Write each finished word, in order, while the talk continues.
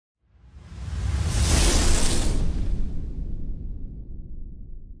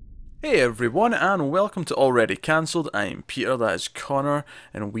Hey everyone, and welcome to Already Cancelled. I'm Peter, that is Connor,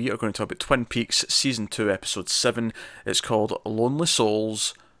 and we are going to talk about Twin Peaks Season 2, Episode 7. It's called Lonely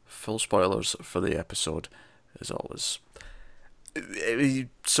Souls. Full spoilers for the episode, as always.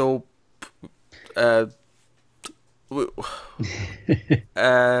 So, uh, w-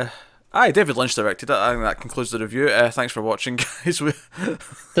 aye, David Lynch directed it. I think that concludes the review. Thanks for watching, guys.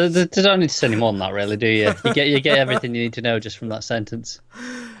 They don't need to say any more than that, really, do you? You get everything you need to know just from that sentence.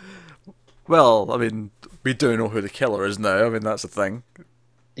 Well, I mean, we do know who the killer is now. I mean, that's the thing.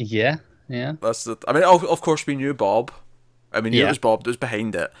 Yeah, yeah, I mean, of course, we knew Bob. I mean, knew it yeah. was Bob that was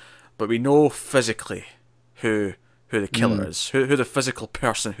behind it, but we know physically who the killer Mm. is, who the physical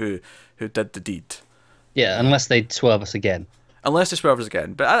person who did the deed. Yeah, unless they swerve us again. Unless they swerve us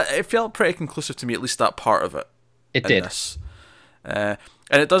again, but it felt pretty conclusive to me, at least that part of it It in did. this, and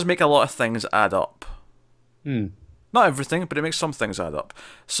it does make a lot of things add up. Mm. Not everything, but it makes some things add up.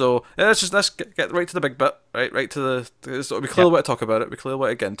 So let's get right to the big bit, right to we clearly Yep. want to talk about it. We clearly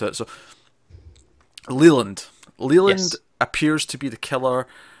want to get into it. So Leland. Leland Yes. appears to be the killer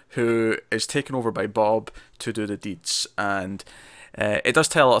who is taken over by Bob to do the deeds, and it does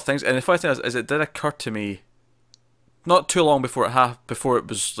tell a lot of things. And the funny thing is it did occur to me not too long before before it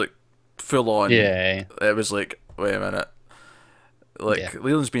was like full on. Yeah, It was like, wait a minute, yeah. like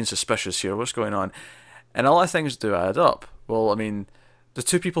Leland's being suspicious here. What's going on? And a lot of things do add up. Well, I mean, the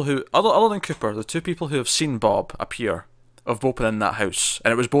two people who, other than Cooper, the two people who have seen Bob appear have both been in that house,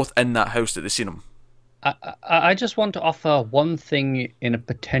 and it was both in that house that they seen him. I just want to offer one thing in a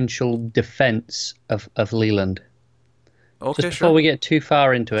potential defense of Leland. Just Okay, before sure. we get too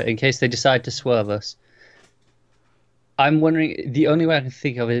far into it, in case they decide to swerve us, I'm wondering, the only way I can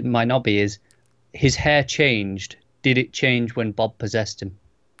think of it might not be is his hair changed. Did it change when Bob possessed him?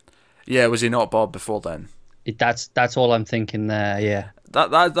 Yeah, was he not Bob before then? That's all I'm thinking there. Yeah.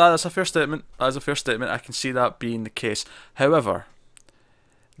 That's a fair statement. That is a fair statement. I can see that being the case. However,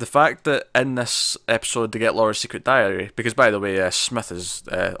 the fact that in this episode they get Laura's secret diary, because by the way, Smith is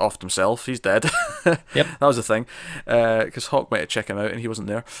offed himself. He's dead. Yep. That was the thing. Because Hawk might have checked him out and he wasn't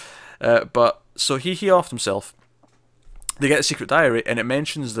there. But so he offed himself. They get the secret diary and it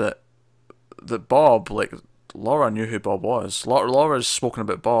mentions that Bob, like Laura knew who Bob was. Laura's spoken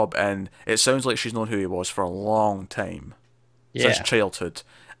about Bob, and it sounds like she's known who he was for a long time, since Yeah. childhood,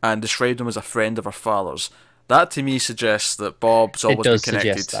 and described him as a friend of her father's. That to me suggests that Bob's It always been does connected.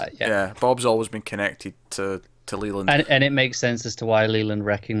 suggest that, yeah. Yeah, Bob's always been connected to Leland. And it makes sense as to why Leland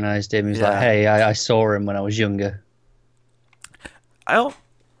recognized him. He's like, Yeah, hey, I saw him when I was younger. I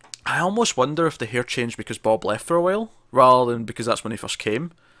I almost wonder if the hair changed because Bob left for a while, rather than because that's when he first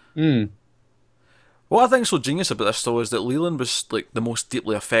came. Hmm. What I think is so genius about this though is that Leland was like the most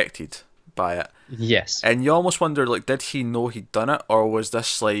deeply affected by it. Yes. And you almost wonder, like, did he know he'd done it, or was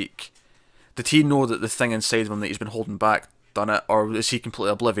this like, did he know that the thing inside of him that he's been holding back done it, or is he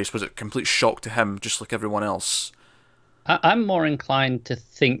completely oblivious? Was it a complete shock to him, just like everyone else? I'm more inclined to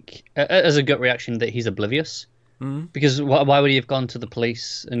think, as a gut reaction, that he's oblivious. Hmm. Because why would he have gone to the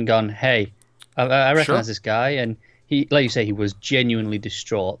police and gone, hey, I Sure. recognize this guy? And he, like you say, he was genuinely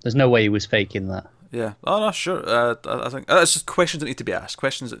distraught. There's no way he was faking that. Yeah. Oh no, sure. I think it's just questions that need to be asked.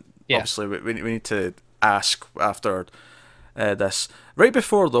 Questions that Yeah. obviously we need to ask after this. Right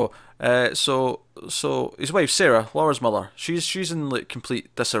before though, so his wife Sarah, Laura's mother, she's in like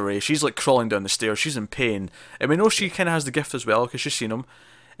complete disarray. She's like crawling down the stairs. She's in pain, and we know she kind of has the gift as well because she's seen him.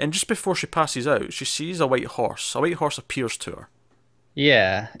 And just before she passes out, she sees a white horse. A white horse appears to her.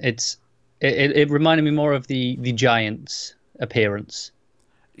 Yeah, it reminded me more of the Giants' appearance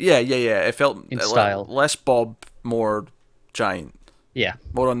Yeah. It felt in style. less Bob, more giant, Yeah.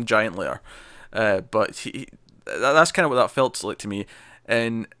 more on the giant layer. But that's kind of what that felt like to me,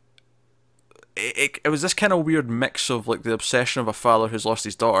 and it was this kind of weird mix of like the obsession of a father who's lost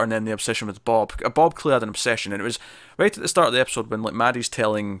his daughter, and then the obsession with Bob. Bob clearly had an obsession, and it was right at the start of the episode when like Maddie's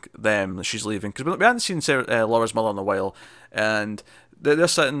telling them that she's leaving because we hadn't seen Laura's mother in a while, and they're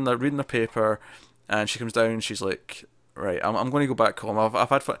sitting there reading the paper, and she comes down and she's like, right, I'm going to go back home. I've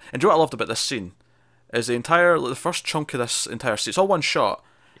had fun. And do you know what I loved about this scene? Is the first chunk of this entire scene. It's all one shot.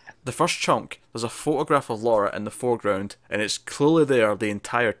 The first chunk, there's a photograph of Laura in the foreground, and it's clearly there the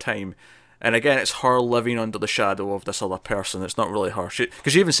entire time. And again, it's her living under the shadow of this other person. It's not really her.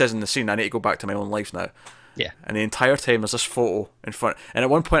 Because she even says in the scene, I need to go back to my own life now. Yeah. And the entire time, there's this photo in front. And at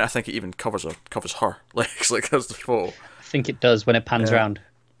one point, I think it even covers her. Like, it's like, there's the photo. I think it does when it pans Yeah. around.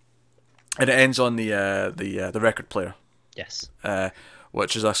 And it ends on the record player, Yes.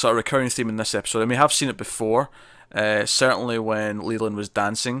 which is a sort of recurring theme in this episode. And we have seen it before. Certainly when Leland was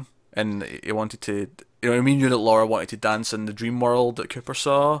dancing, and he wanted to, you know, I mean, you knew that Laura wanted to dance in the dream world that Cooper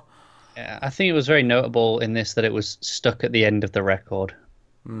saw. Yeah, I think it was very notable in this that it was stuck at the end of the record.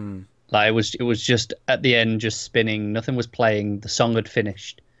 Like it was just at the end, just spinning. Nothing was playing. The song had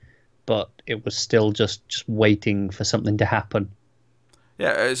finished, but it was still just waiting for something to happen.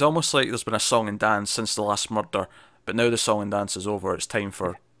 Yeah, it's almost like there's been a song and dance since the last murder, but now the song and dance is over. It's time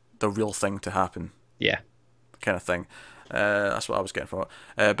for the real thing to happen, Yeah, kind of thing. That's what I was getting from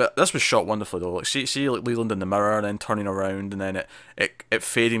it. But this was shot wonderfully though. Like see like Leland in the mirror, and then turning around, and then it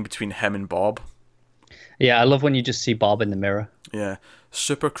fading between him and Bob. yeah. I love when you just see Bob in the mirror. Yeah,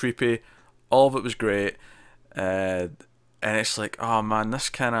 super creepy. All of it was great, and it's like, oh man,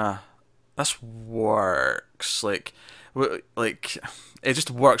 this works. Like it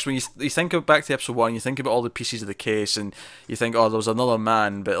just works when you think back to episode one. You think about all the pieces of the case, and you think, oh, there was another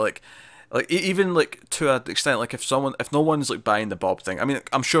man, but even like to an extent, like if no one's like buying the Bob thing, I mean,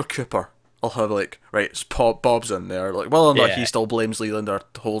 I'm sure Cooper will have like, right, it's Bob's in there, like whether or not he Yeah, still blames Leland or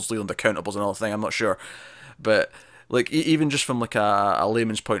holds Leland accountable is another thing. I'm not sure, but like even just from like a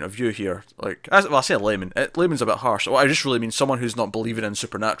layman's point of view here, like well, I say a layman, layman's a bit harsh. Well, I just really mean someone who's not believing in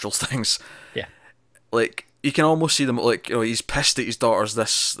supernatural things. yeah, Like you can almost see them, like, you know, he's pissed that his daughter's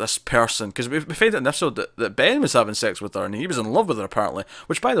this person, because we find out in the episode that Ben was having sex with her and he was in love with her apparently.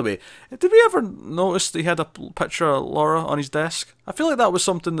 Which, by the way, did we ever notice that he had a picture of Laura on his desk? I feel like that was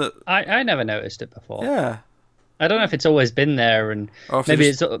something that, I never noticed it before. yeah, I don't know if it's always been there, and or if they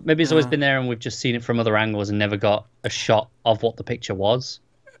just, maybe it's always been there, and we've just seen it from other angles and never got a shot of what the picture was.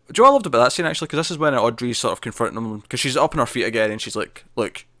 do you know what I loved about that scene actually? Because this is when Audrey's sort of confronting him, because she's up on her feet again and she's like,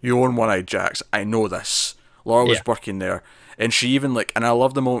 "Look, you own One-Eyed Jacks. I know this. Laura was Yeah, working there," and she even like, and I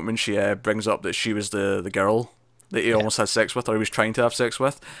love the moment when she brings up that she was the girl that he yeah, almost had sex with, or he was trying to have sex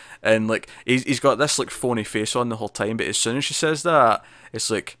with, and like he's got this like phony face on the whole time, but as soon as she says that, it's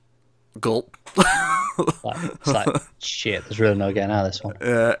like gulp. it's like shit. There's really no getting out of this one.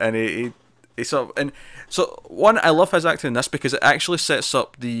 And he sort of, and so one, I love his acting in this because it actually sets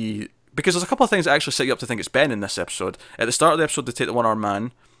up because there's a couple of things that actually set you up to think it's Ben in this episode. At the start of the episode, they take the one-armed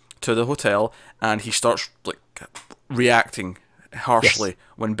man to the hotel, and he starts like reacting harshly Yes.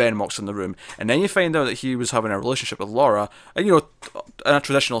 when Ben walks in the room, and then you find out that he was having a relationship with Laura, and you know, in a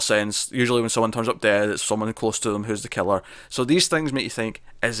traditional sense, usually when someone turns up dead, it's someone close to them who's the killer. So these things make you think,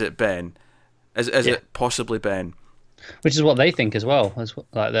 is it Ben? Is Yeah, it possibly Ben? which is what they think as well,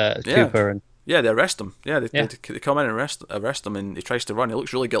 like the Yeah. Cooper and Yeah, they arrest him. Yeah, yeah, they come in and arrest him, and he tries to run. He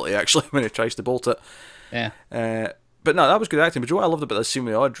looks really guilty actually when he tries to bolt it. yeah. But no, that was good acting. But you know what I loved about this scene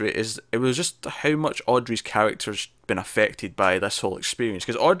with Audrey is it was just how much Audrey's character's been affected by this whole experience.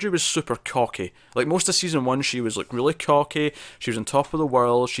 Because Audrey was super cocky. Like most of season one, she was like really cocky. She was on top of the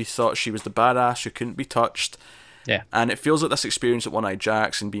world. She thought she was the badass who couldn't be touched. Yeah, And it feels like this experience at One-Eyed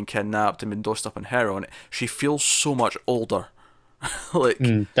Jacks and being kidnapped and being dosed up on heroin, she feels so much older. Like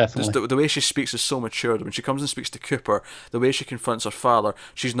just definitely. the way she speaks is so matured. When she comes and speaks to Cooper, the way she confronts her father,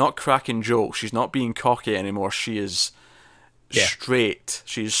 she's not cracking jokes, she's not being cocky anymore, she is Yeah, straight.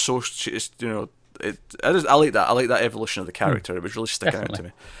 She is, you know, I like that. I like that evolution of the character. It was really sticking out to definitely.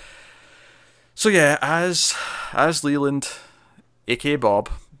 me. So yeah, as Leland, aka Bob,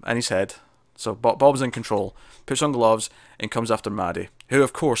 in his head. So Bob's in control, puts on gloves, and comes after Maddie, who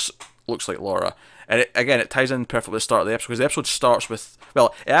of course looks like Laura. And it ties in perfectly with the start of the episode, because the episode starts with,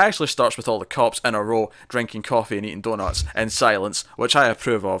 well, it actually starts with all the cops in a row drinking coffee and eating donuts in silence, which I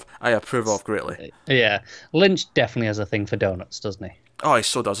approve of. I approve of greatly. Yeah, Lynch definitely has a thing for donuts, doesn't he? Oh, he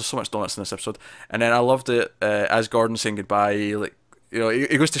so does. There's so much donuts in this episode. And then I loved it as Gordon saying goodbye, like, you know,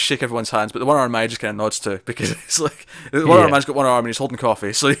 he goes to shake everyone's hands, but the one-armed man just kind of nods to, because it's like, the one-armed Yeah, man's got one arm and he's holding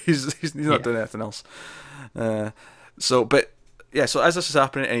coffee, so he's not yeah, doing anything else. But yeah, so as this is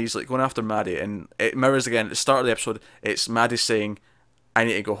happening, and he's like going after Maddie, and it mirrors again at the start of the episode, it's Maddie saying, I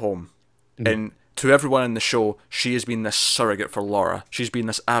need to go home. And to everyone in the show, she has been this surrogate for Laura. She's been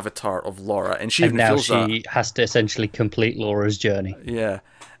this avatar of Laura, and she and even now feels that. she has to essentially complete Laura's journey. Yeah,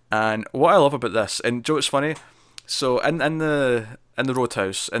 and what I love about this, and Joe, it's funny. So in the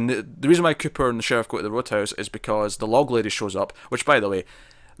roadhouse, and the reason why Cooper and the sheriff go to the roadhouse is because the log lady shows up. Which, by the way,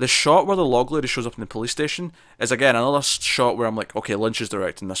 the shot where the log lady shows up in the police station is again another shot where I'm like, okay, Lynch is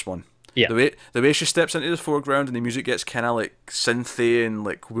directing this one. Yeah, The way she steps into the foreground and the music gets kind of like synthy and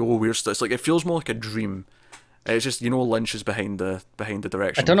like real weird stuff. It's like it feels more like a dream. It's just, you know, Lynch is behind the I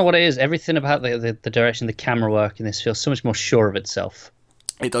direction. don't know what it is. Everything about the direction, the camera work in this feels so much more sure of itself.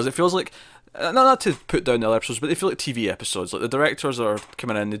 It does. It feels like, not to put down the other episodes, but they feel like TV episodes. Like the directors are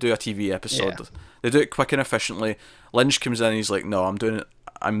coming in, they do a TV episode, Yeah. they do it quick and efficiently. Lynch comes in, and he's like, "No, I'm doing it.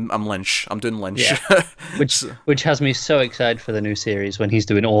 I'm Lynch. I'm doing Lynch." Yeah. Which has me so excited for the new series when he's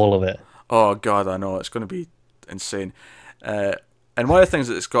doing all of it. Oh God, I know it's going to be insane. And one of the things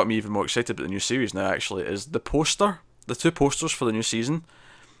that's got me even more excited about the new series now, actually, is the poster. The 2 posters for the new season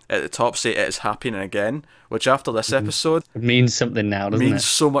at the top say "It is happening again," which after this episode It means something now, doesn't means it?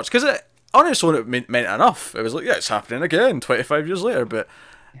 so much. Because on its own, it meant enough. It was like, yeah, it's happening again 25 years later. But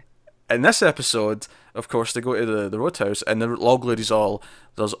in this episode, of course, they go to the roadhouse, and the log lady's all,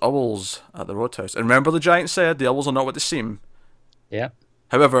 "There's owls at the roadhouse." And remember the giant said, the owls are not what they seem. Yeah.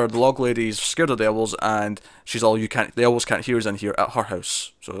 However, the log lady's scared of the owls, and she's all, the owls can't hear us in here at her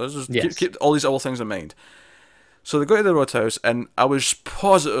house. So let's just keep all these owl things in mind. So they go to the roadhouse, and I was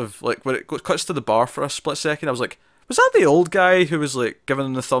positive, like, when it cuts to the bar for a split second, I was like, was that the old guy who was, like, giving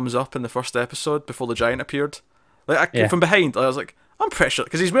them the thumbs up in the first episode before the giant appeared? Like, from behind, I was like, I'm pretty sure,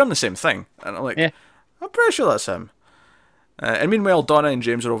 because he's wearing the same thing. And I'm like, I'm pretty sure that's him. And meanwhile, Donna and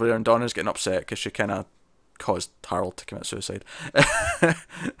James are over there, and Donna's getting upset because she kind of caused Harold to commit suicide.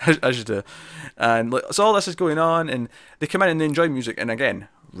 as you do. And like, so all this is going on, and they come in and they enjoy music, and again,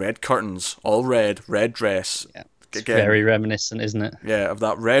 red curtains, all red dress. Yeah. It's very reminiscent, isn't it? Yeah, of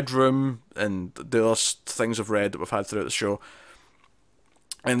that red room and the other things of red that we've had throughout the show.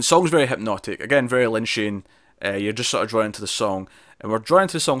 And the song's very hypnotic. Again, very Lynchian. You're just sort of drawn into the song. And we're drawn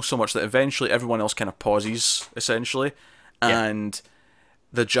into the song so much that eventually everyone else kind of pauses, essentially. Yeah. And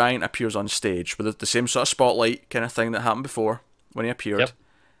the giant appears on stage with the same sort of spotlight kind of thing that happened before when he appeared. Yep.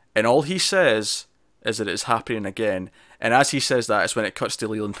 And all he says is that it's happening again. And as he says that, it's when it cuts to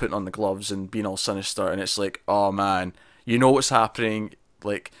Leland putting on the gloves and being all sinister, and it's like, oh man, you know what's happening,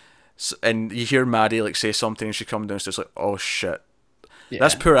 like, and you hear Maddie like say something, and she comes downstairs like, oh shit. Yeah.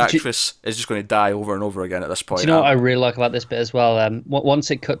 This poor actress is just going to die over and over again at this point. Do you know what I really like about this bit as well? Once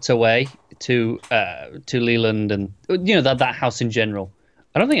it cuts away to Leland and that house in general,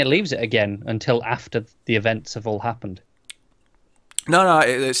 I don't think it leaves it again until after the events have all happened. No,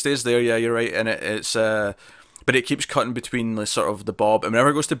 it stays there. Yeah, you're right, and it's but it keeps cutting between the sort of the Bob, and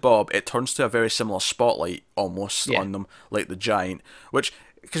whenever it goes to Bob, it turns to a very similar spotlight almost on them, like the giant. Which,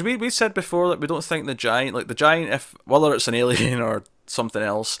 because we said before that we don't think the giant, if whether it's an alien or something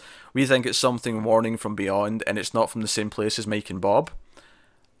else, we think it's something warning from beyond, and it's not from the same place as Mike and Bob.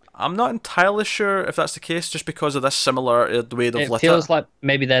 I'm not entirely sure if that's the case, just because of this similar the way they've lit it. It feels like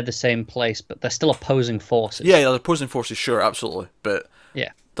maybe they're the same place, but they're still opposing forces. Yeah, they're opposing forces, sure, absolutely, but yeah,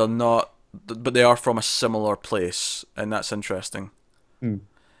 they're not. But they are from a similar place, and that's interesting.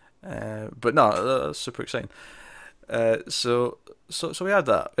 But no, that's super exciting. So we had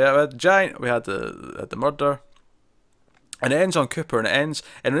that. We had the giant. We had the murder, and it ends on Cooper, and this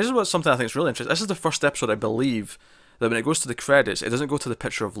is something I think is really interesting. This is the first episode, I believe, that when it goes to the credits, it doesn't go to the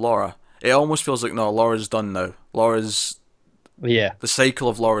picture of Laura. It almost feels like, no, Laura's done now. The cycle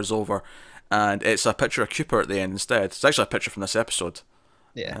of Laura's over, and it's a picture of Cooper at the end instead. It's actually a picture from this episode.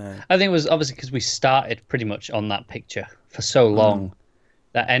 Yeah, I think it was obviously because we started pretty much on that picture for so long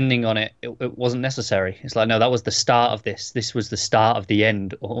that ending on it wasn't necessary. It's like, no, that was the start of this. This was the start of the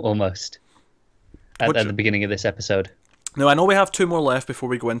end, almost, at the beginning of this episode. Now, I know we have 2 more left before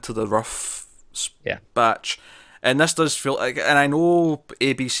we go into the rough batch, and this does feel like, and I know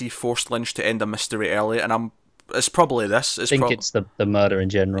ABC forced Lynch to end a mystery early, and it's probably this. I think it's the murder in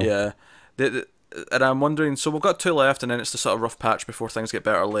general. Yeah. And I'm wondering, so we've got 2 left, and then it's the sort of rough patch before things get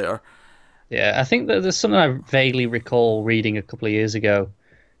better later. Yeah, I think that there's something I vaguely recall reading a couple of years ago,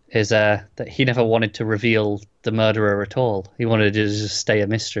 is that he never wanted to reveal the murderer at all. He wanted to just stay a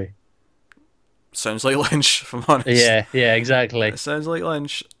mystery. Sounds like Lynch, if I'm honest. Yeah, exactly. It sounds like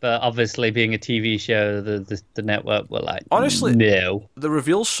Lynch. But obviously, being a TV show, the network were like, honestly, no. The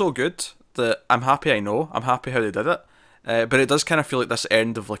reveal's so good that I'm happy I'm happy how they did it. But it does kind of feel like this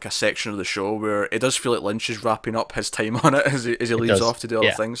end of like a section of the show where it does feel like Lynch is wrapping up his time on it as he leaves off to do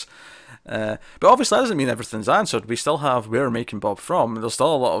other things. But obviously that doesn't mean everything's answered. We still have where we're making Bob from. There's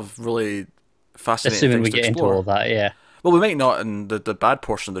still a lot of really fascinating Assuming things we to get explore. into all that, yeah. Well, we might not in the bad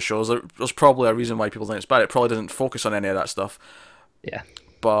portion of the show. There's probably a reason why people think it's bad. It probably doesn't focus on any of that stuff. Yeah.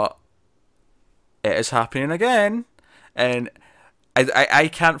 But it is happening again, and I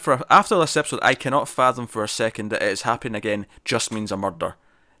can't after this episode I cannot fathom for a second that it is happening again just means a murder.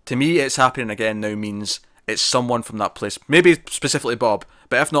 To me, it's happening again now means it's someone from that place, maybe specifically Bob,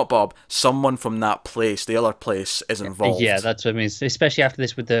 but if not Bob, someone from that place, the other place, is involved. Yeah, that's what I mean. Especially after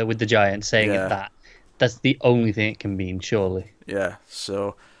this with the giant saying it that's the only thing it can mean, surely. Yeah.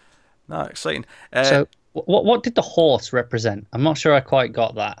 So, no, exciting. So, what did the horse represent? I'm not sure I quite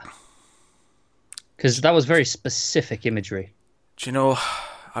got that, because that was very specific imagery. Do you know,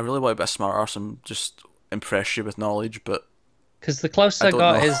 I really want to be a smart arse and just impress you with knowledge, but because the closest I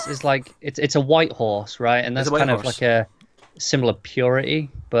got is like it's a white horse, right? And that's kind of like a similar purity,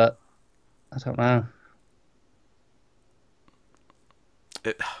 but I don't know.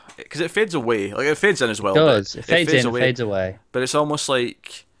 because it fades away. Like it fades in as well. It does. It fades in, away, fades away. But it's almost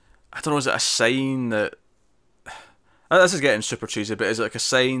like, I don't know. Is it a sign that? This is getting super cheesy, but is it like a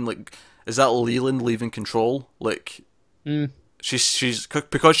sign? Like, is that Leland leaving control? Like, she's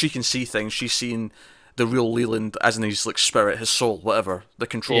because she can see things. She's seeing the real Leland, as in his like spirit, his soul, whatever. The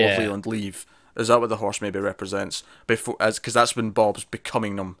control of Leland leave. Is that what the horse maybe represents? Because that's when Bob's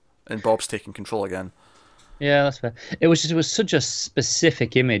becoming them, and Bob's taking control again. Yeah, that's fair. It was such a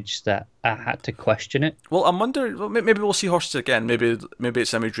specific image that I had to question it. Well, I'm wondering. Well, maybe we'll see horses again. Maybe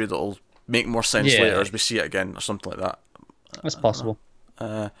it's imagery that'll make more sense later as we see it again, or something like that. That's possible.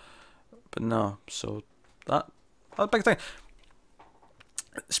 But no, so that's a big thing.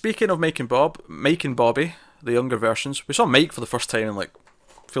 Speaking of Mike and Bobby, the younger versions, we saw Mike for the first time in like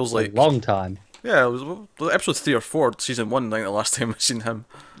feels like a long time. Yeah, it was episode 3 or 4, season 1. I think the last time we've seen him.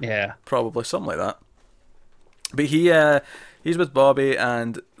 Yeah, probably something like that. But he's with Bobby,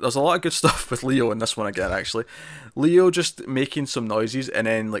 and there's a lot of good stuff with Leo in this one again. Actually, Leo just making some noises, and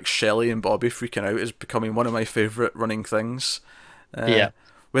then like Shelley and Bobby freaking out is becoming one of my favourite running things.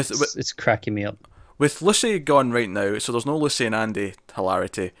 It's cracking me up. With Lucy gone right now, so there's no Lucy and Andy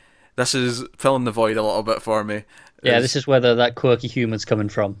hilarity. This is filling the void a little bit for me. Yeah, this is where that quirky humour's coming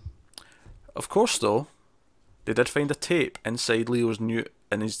from. Of course, though, they did find a tape inside Leo's not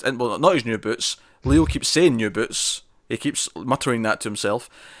his new boots. Leo keeps saying new boots. He keeps muttering that to himself.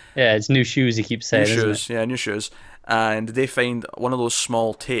 Yeah, it's new shoes. He keeps saying. New shoes, yeah, new shoes. And they find one of those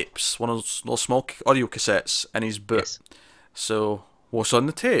small tapes, one of those small audio cassettes in his boot. Yes. So, what's on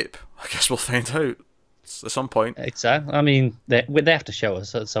the tape? I guess we'll find out at some point. Exactly. I mean, they have to show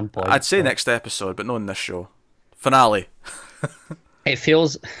us at some point. I'd say next episode, but not in this show. Finale. It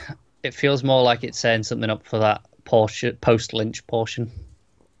feels more like it's setting something up for that post-Lynch portion.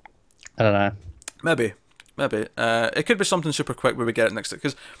 I don't know. Maybe. It could be something super quick where we get it next.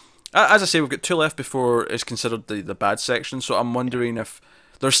 Because, as I say, we've got 2 left before it's considered the bad section. So I'm wondering if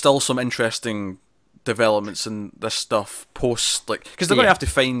there's still some interesting developments in this stuff post, like, because they're going to have to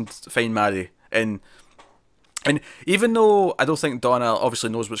find Maddie, and even though I don't think Donna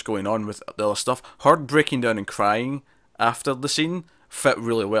obviously knows what's going on with the other stuff, her breaking down and crying after the scene fit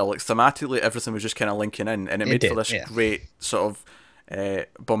really well. Like thematically, everything was just kind of linking in, and it made for this great sort of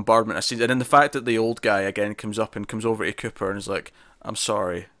bombardment of scenes. And then the fact that the old guy again comes over to Cooper and is like, "I'm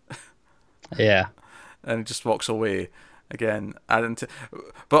sorry," and just walks away. Again, but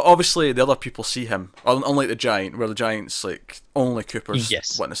obviously the other people see him, unlike the giant, where the giant's like only Cooper's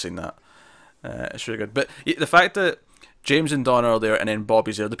witnessing that. It's really good. But the fact that James and Donna are there, and then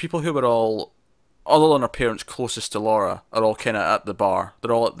Bobby's there, the people who were all, other than our parents closest to Laura, are all kind of at the bar.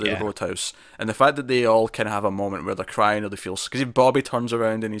 They're all at the roadhouse, and the fact that they all kind of have a moment where they're crying or they feel, because Bobby turns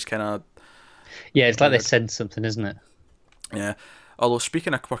around and he's kind of, it's like they sense something, isn't it? Yeah. Although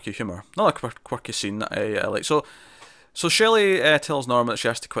speaking of quirky humour, another quirky scene that I like. So Shelley tells Norma that she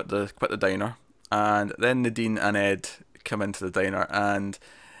has to quit the diner, and then Nadine and Ed come into the diner, and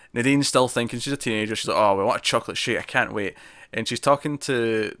Nadine's still thinking, she's a teenager, she's like, "Oh, we want a chocolate shake, I can't wait." And she's talking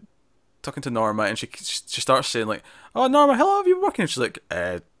to Norma, and she starts saying like, "Oh, Norma, how long have you been working?" And she's like,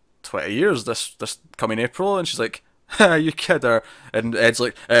 20 years this coming April." And she's like, "You kid her." And Ed's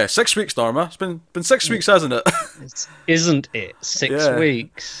like, 6 weeks, Norma. It's been 6 weeks, hasn't it? Isn't it 6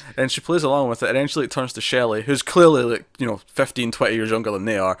 weeks? And she plays along with it, and eventually it turns to Shelley, who's clearly like 15, 20 years younger than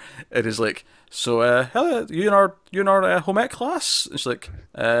they are. It is like, "So, Helen, you in our home ec class?" And she's like,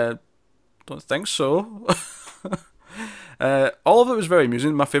 "Don't think so." All of it was very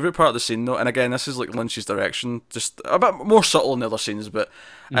amusing. My favourite part of the scene, though, and again, this is like Lynch's direction, just a bit more subtle in the other scenes, but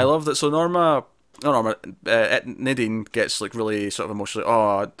I love that. So Nadine gets like really sort of emotionally,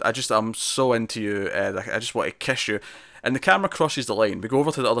 "Oh, I'm so into you, I just want to kiss you," and the camera crosses the line. We go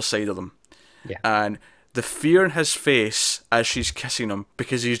over to the other side of them, and the fear in his face as she's kissing him,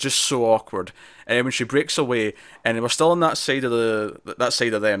 because he's just so awkward. And then when she breaks away, and we're still on that side of them, the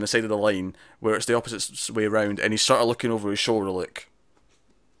side of the line where it's the opposite way around, and he's sort of looking over his shoulder, like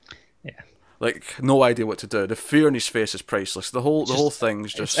no idea what to do. The fear in his face is priceless. The whole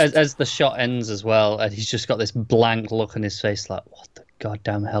thing's just as the shot ends as well, and he's just got this blank look on his face, like, what the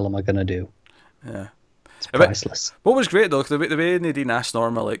goddamn hell am I gonna do? Yeah. It's priceless. What was great though, the way Nadine asked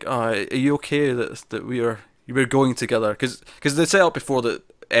Norma, like, "Oh, are you okay that we're going together?" Because they set up before that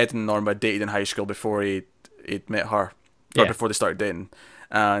Ed and Norma dated in high school before he'd met her, or before they started dating,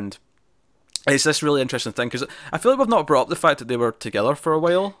 and it's this really interesting thing because I feel like we've not brought up the fact that they were together for a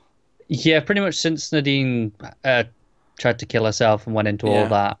while. Yeah, pretty much since Nadine tried to kill herself and went into all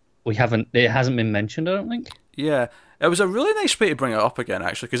that, it hasn't been mentioned, I don't think. Yeah. it was a really nice way to bring it up again,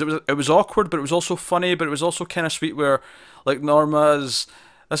 actually, because it was awkward, but it was also funny, but it was also kind of sweet. Where like Norma's,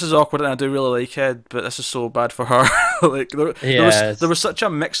 this is awkward, and I do really like it, but this is so bad for her. Like there was such a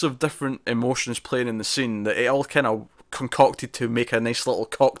mix of different emotions playing in the scene that it all kind of concocted to make a nice little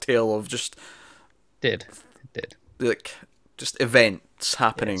cocktail of just did like just events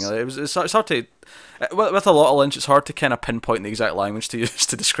happening. Yes. Like, it's hard to with a lot of Lynch. It's hard to kind of pinpoint the exact language to use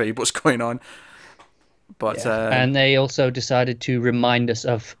to describe what's going on. But and they also decided to remind us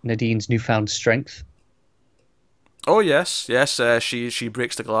of Nadine's newfound strength. Oh yes. She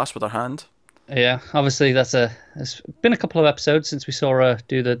breaks the glass with her hand. Yeah, obviously it's been a couple of episodes since we saw her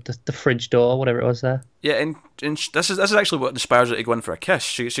do the fridge door, whatever it was there. Yeah, and this is actually what inspires her to go in for a kiss.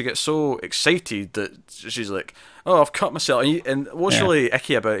 She gets so excited that she's like, "Oh, I've cut myself." And what's really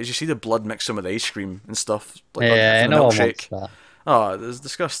icky about it is you see the blood mixing with the ice cream and stuff. Like yeah, no one wants that. Oh, it's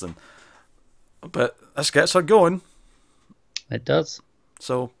disgusting. But this gets her going. It does.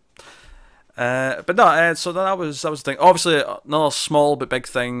 So, but no. So that was the thing. Obviously, another small but big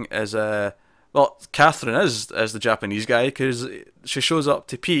thing is well, Catherine is the Japanese guy, because she shows up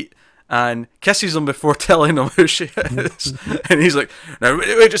to Pete and kisses him before telling him who she is. And he's like, "Now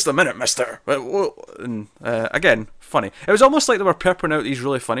wait just a minute, mister." And again, funny. It was almost like they were peppering out these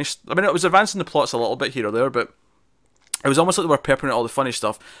really funny. I mean, it was advancing the plots a little bit here or there, but it was almost like they were peppering out all the funny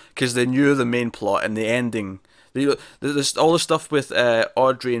stuff because they knew the main plot and the ending. There's all the stuff with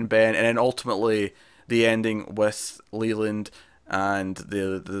Audrey and Ben, and then ultimately the ending with Leland and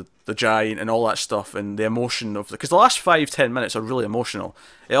the giant and all that stuff, and the emotion of because the last 5-10 minutes are really emotional.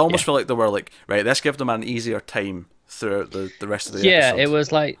 It almost felt like they were like, right, let's give them an easier time throughout the rest of the episode. It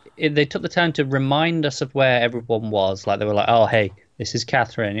was like they took the time to remind us of where everyone was. Like they were like, oh hey, this is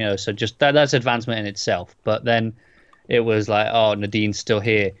Catherine, you know, so just that's advancement in itself. But then it was like, oh, Nadine's still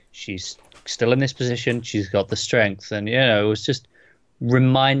here, she's still in this position, she's got the strength, and you know, it was just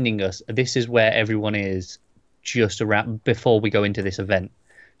reminding us this is where everyone is just around before we go into this event,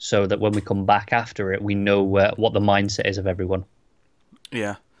 so that when we come back after it, we know what the mindset is of everyone.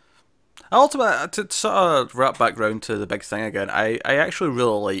 Yeah. Ultimately, to sort of wrap back round to the big thing again, I actually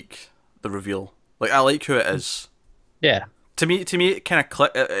really like the reveal. Like, I like who it is. Yeah. To me, it kind of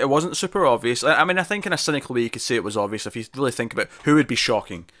clicked. It wasn't super obvious. I mean, I think in a cynical way you could say it was obvious if you really think about who would be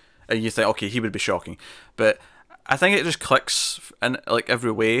shocking, and you think, okay, he would be shocking. But I think it just clicks in like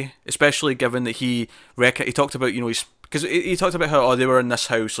every way, especially given that he talked about, you know, because he talked about how they were in this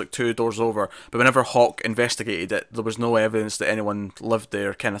house like 2 doors over, but whenever Hawk investigated it, there was no evidence that anyone lived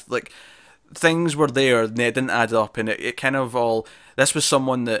there. Kind of like things were there, and it didn't add up, and it kind of all. This was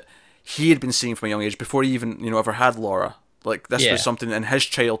someone that he had been seeing from a young age before he even ever had Laura. Like this was something in his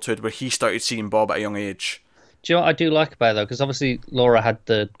childhood where he started seeing Bob at a young age. Do you know what I do like about it though? Because obviously Laura had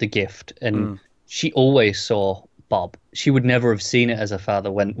the gift, and she always saw Bob. She would never have seen it as a father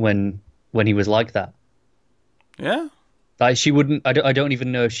when he was like that. Yeah. Like she wouldn't. I don't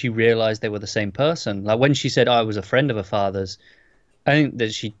even know if she realized they were the same person. Like when she said, "I was a friend of her father's," I think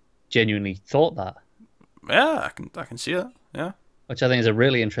that she genuinely thought that. Yeah, I can see that. Yeah. Which I think is a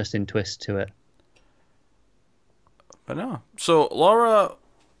really interesting twist to it. But no. So Laura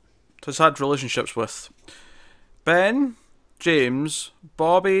has had relationships with Ben, James,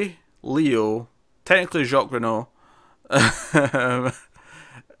 Bobby, Leo, technically Jacques Renault,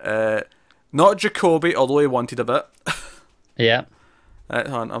 not Jacoby, although he wanted a bit. Yeah.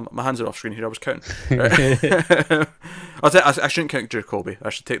 My hands are off screen here. I was counting. I shouldn't count Jacoby. I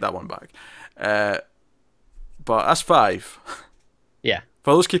should take that one back. But that's 5. Yeah.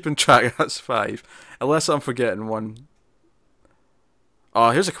 For those keeping track, that's 5. Unless I'm forgetting one.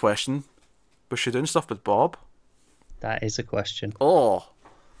 Oh, here's a question. Was she doing stuff with Bob? That is a question. Oh.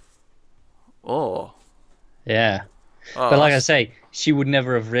 Yeah. Oh, but like I say, she would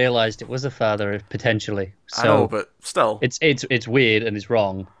never have realized it was a father potentially. So I know, but still, it's weird and it's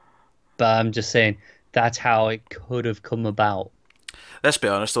wrong. But I'm just saying that's how it could have come about. Let's be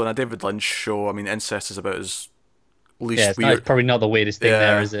honest, though. In a David Lynch show, I mean, incest is about as least weird. It's probably not the weirdest thing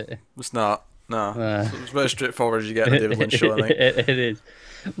there, is it? It's not. No, it's about as straightforward as you get in a David Lynch show. I think it is.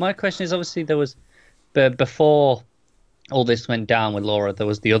 My question is, obviously, there was, but before all this went down with Laura, there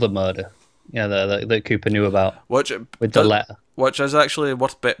was the other murder. You know, that Cooper knew about. With the letter. Which is actually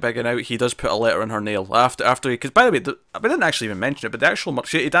worth bigging out. He does put a letter in her nail after he. Because by the way, we didn't actually even mention it, but the actual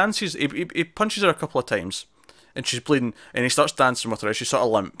he dances. He punches her a couple of times, and she's bleeding, and he starts dancing with her. She's sort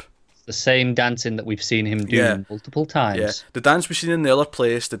of limp. The same dancing that we've seen him do multiple times. Yeah, the dance we've seen in the other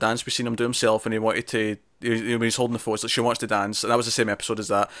place, the dance we've seen him do himself, and he wanted to. When he's holding the phone, it's like she wants to dance, and that was the same episode as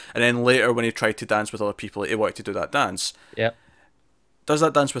that. And then later, when he tried to dance with other people, he wanted to do that dance. Yeah. does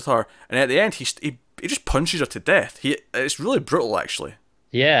that dance with her, and at the end he just punches her to death. It's really brutal actually.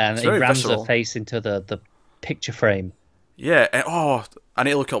 Yeah, and It's he very rams visceral. her face into the picture frame. Yeah, and I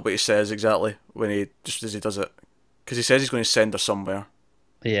need to look up what he says exactly when he just as he does it, because he says he's going to send her somewhere.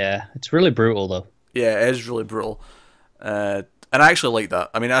 Yeah, it's really brutal though. Yeah, it is really brutal, and I actually like that.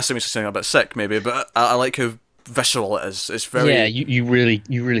 I mean, that's something a bit sick maybe, but I like how visceral it is. It's very Yeah, you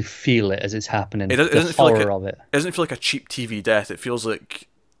really feel it as it's happening. It The doesn't feel like horror of it. It doesn't feel like a cheap TV death. It feels like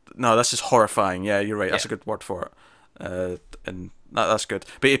no, this is horrifying. Yeah, you're right. That's a Yeah. good word for it. And that's good.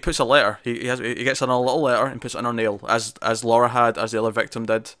 But he puts a letter. He gets on a little letter and puts it on her nail, as Laura had, as the other victim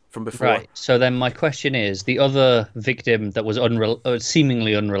did from before. Right. So then my question is, the other victim that was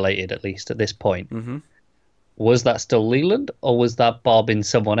seemingly unrelated, at least at this point, was that still Leland, or was that Bob in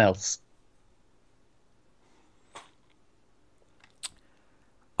someone else?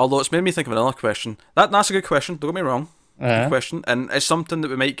 Although it's made me think of another question. That's a good question. Don't get me wrong. Good question, and it's something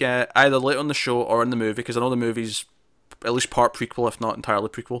that we might get either later on the show or in the movie, because I know the movie's at least part prequel, if not entirely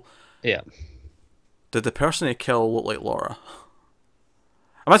prequel. Yeah. Did the person he killed look like Laura?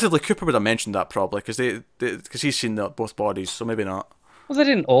 Admittedly, Cooper would have mentioned that probably, because he's seen both bodies, so maybe not. Well, they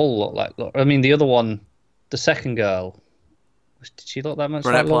didn't all look like Laura. I mean, the other one, the second girl, did she look that much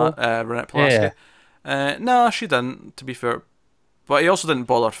like Laura? Renette Pulaski. No, she didn't, to be fair. But he also didn't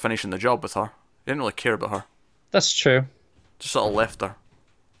bother finishing the job with her. He didn't really care about her. That's true. Just sort of left her.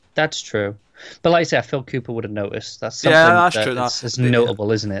 That's true. But like I say, I feel Cooper would have noticed. That's something that's that true. is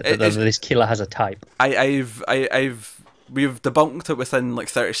notable, isn't it? That this killer has a type. We've debunked it within like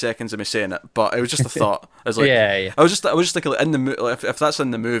 30 seconds of me saying it, but it was just a thought. I was like, Yeah. I was just thinking, like, in the if that's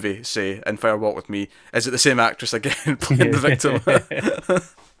in the movie, say in Fire Walk with Me, is it the same actress again playing the victim?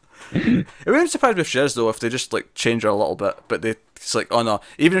 It wouldn't surprise me if she is, though, if they just like change her a little bit. But it's like, oh no,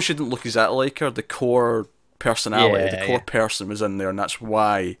 even if she didn't look exactly like her, the core personality, the core person was in there, and that's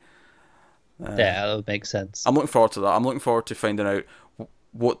why. Yeah, that would make sense. I'm looking forward to that. I'm looking forward to finding out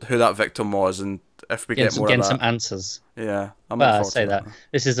who that victim was, and if we get more of that. Some answers. Yeah, I'm Well, looking I forward say to that.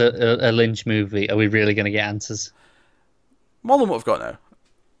 This is a Lynch movie. Are we really going to get answers? More than what we've got now.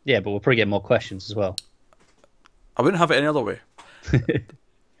 Yeah, but we'll probably get more questions as well. I wouldn't have it any other way.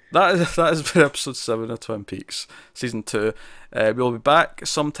 That has been episode 7 of Twin Peaks, season 2. We'll be back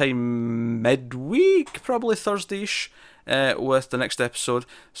sometime midweek, probably Thursday-ish, with the next episode.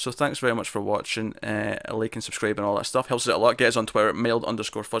 So thanks very much for watching. Like and subscribe and all that stuff helps us out a lot. Get us on Twitter at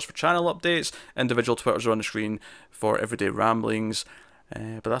mailed_fuzz for channel updates. Individual Twitters are on the screen for everyday ramblings.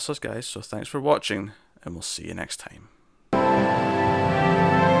 But that's us, guys. So thanks for watching, and we'll see you next time.